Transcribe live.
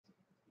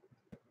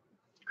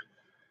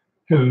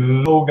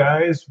Hello,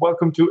 guys.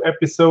 Welcome to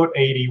episode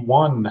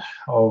 81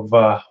 of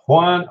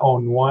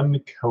One-on-One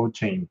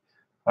Coaching.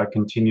 I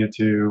continue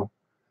to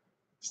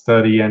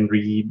study and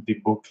read the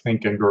book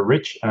Think and Grow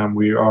Rich, and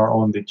we are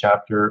on the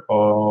chapter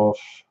of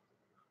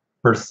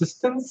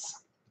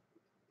persistence,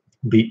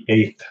 the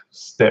eighth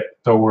step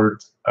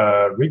towards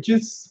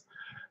riches.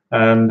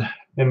 And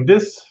in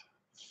this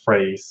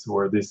phrase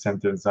or this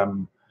sentence,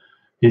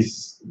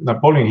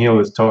 Napoleon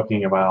Hill is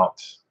talking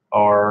about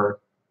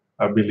our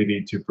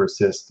ability to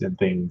persist in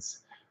things,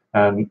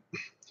 and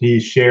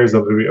he shares a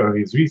little bit of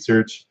his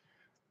research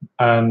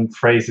and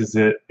phrases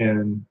it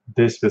in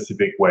this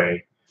specific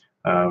way,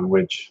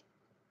 which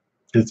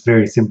is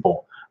very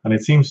simple, and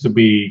it seems to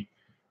be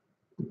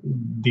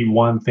the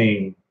one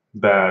thing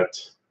that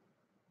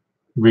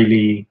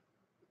really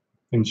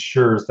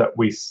ensures that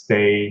we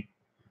stay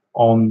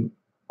on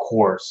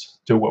course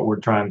to what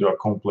we're trying to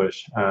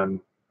accomplish and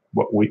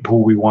who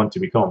we want to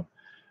become.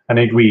 And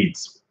it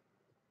reads,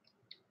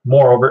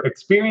 moreover,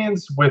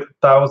 experience with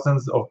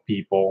thousands of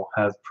people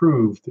has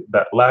proved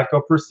that lack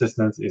of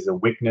persistence is a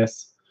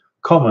weakness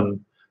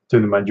common to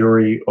the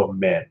majority of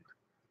men.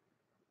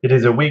 It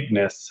is a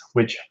weakness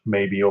which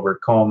may be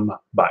overcome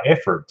by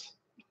effort.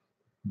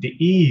 The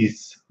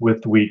ease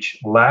with which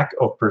lack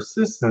of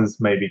persistence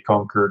may be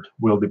conquered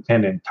will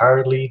depend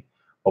entirely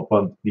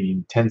upon the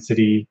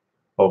intensity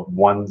of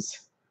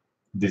one's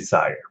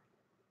desire.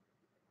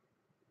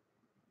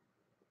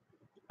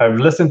 I've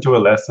listened to a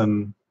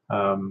lesson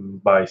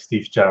by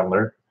Steve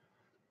Chandler,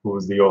 who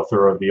is the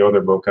author of the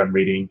other book I'm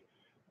reading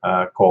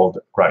called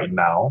Right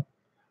Now,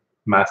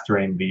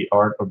 Mastering the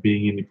Art of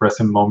Being in the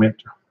Present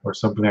Moment, or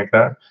something like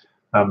that.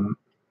 Um,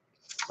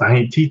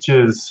 he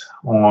teaches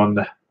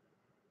on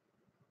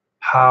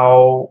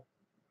how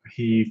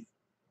he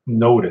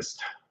noticed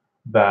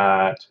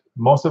that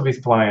most of his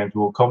clients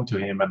will come to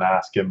him and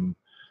ask him,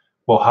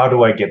 well, how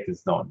do I get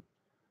this done?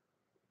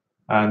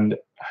 And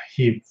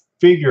he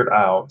figured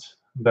out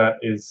that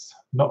is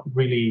not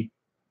really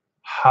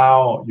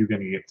how you're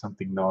going to get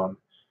something done.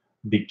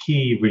 The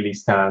key really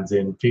stands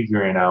in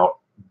figuring out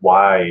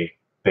why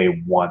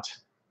they want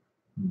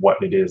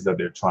what it is that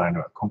they're trying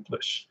to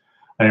accomplish.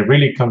 And it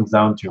really comes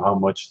down to how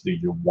much do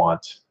you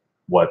want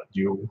what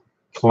you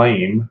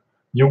claim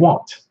you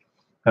want.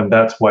 And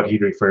that's what he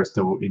refers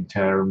to in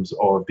terms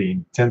of the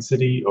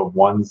intensity of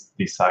one's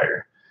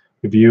desire.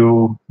 If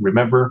you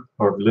remember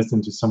or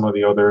listen to some of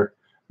the other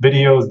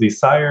videos,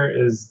 desire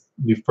is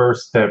the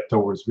first step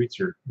towards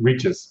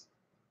riches.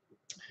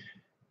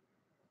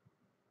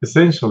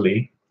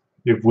 Essentially,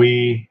 if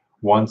we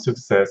want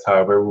success,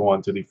 however we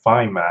want to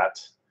define that,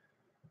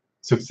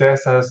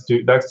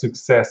 that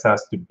success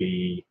has to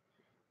be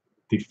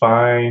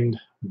defined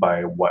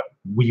by what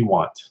we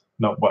want,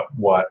 not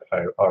what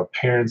our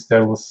parents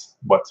tell us,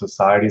 what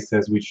society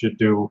says we should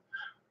do,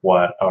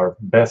 what our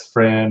best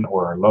friend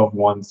or our loved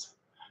ones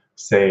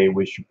say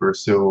we should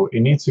pursue. It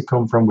needs to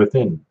come from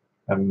within,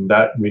 and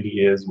that really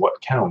is what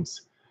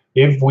counts.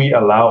 If we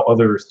allow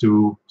others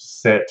to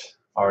set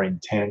our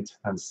intent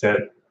and set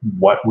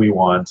what we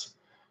want,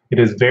 it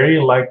is very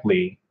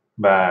likely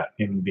that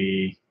in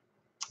the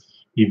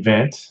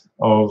event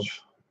of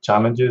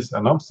challenges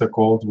and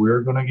obstacles,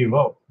 we're going to give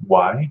up.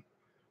 Why?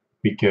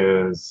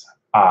 Because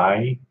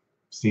I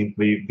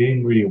simply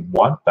didn't really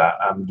want that.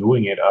 I'm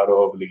doing it out of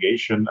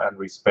obligation and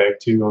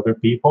respect to other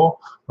people,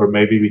 or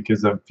maybe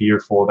because I'm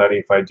fearful that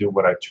if I do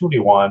what I truly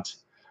want,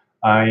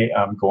 I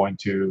am going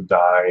to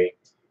die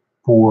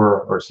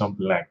poor or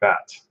something like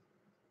that.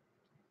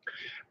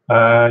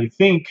 I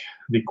think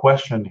the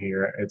question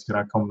here is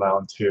going to come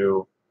down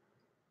to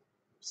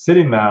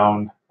sitting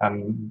down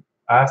and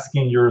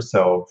asking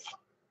yourself,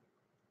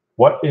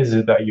 what is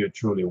it that you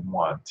truly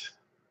want?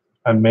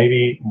 And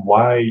maybe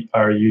why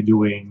are you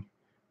doing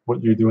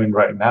what you're doing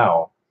right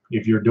now?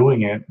 If you're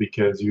doing it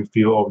because you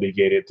feel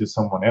obligated to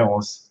someone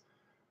else,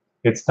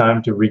 it's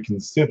time to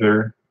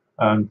reconsider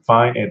and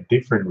find a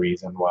different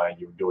reason why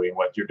you're doing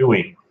what you're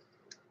doing.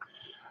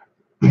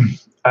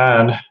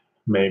 And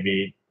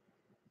maybe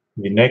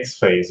the next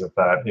phase of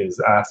that is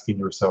asking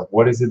yourself,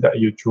 what is it that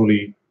you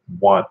truly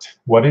want?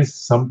 What is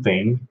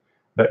something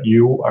that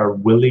you are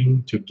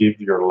willing to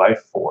give your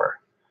life for?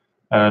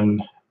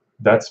 And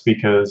that's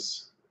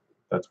because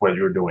that's what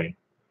you're doing.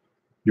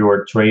 You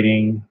are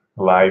trading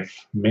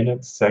life,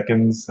 minutes,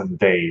 seconds, and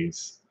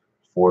days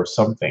for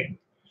something.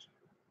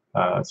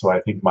 So I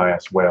think might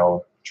as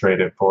well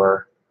trade it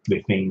for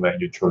the thing that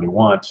you truly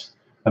want.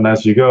 And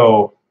as you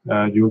go,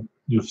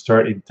 you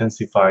start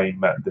intensifying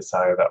that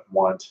desire, that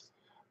want,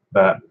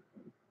 that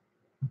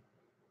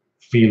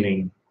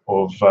feeling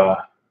of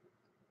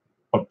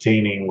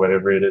obtaining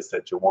whatever it is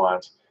that you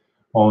want,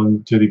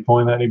 on to the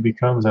point that it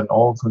becomes an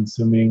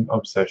all-consuming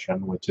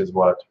obsession, which is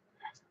what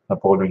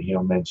Napoleon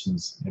Hill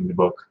mentions in the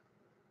book.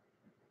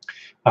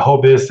 I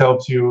hope this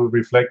helps you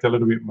reflect a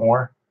little bit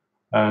more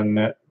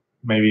and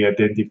maybe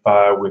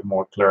identify with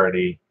more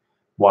clarity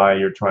why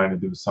you're trying to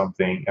do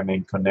something, and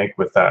then connect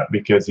with that.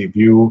 Because if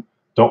you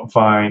don't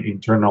find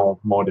internal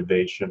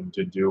motivation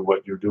to do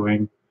what you're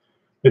doing,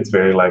 it's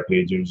very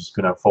likely you're just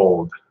going to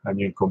fold and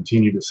you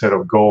continue to set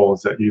up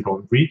goals that you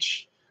don't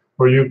reach,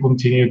 or you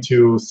continue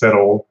to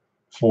settle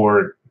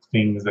for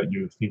things that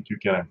you think you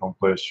can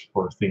accomplish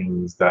or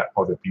things that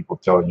other people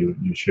tell you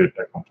you should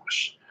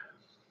accomplish.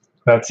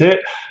 That's it.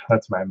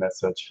 That's my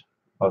message.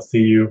 I'll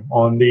see you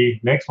on the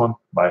next one.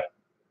 Bye.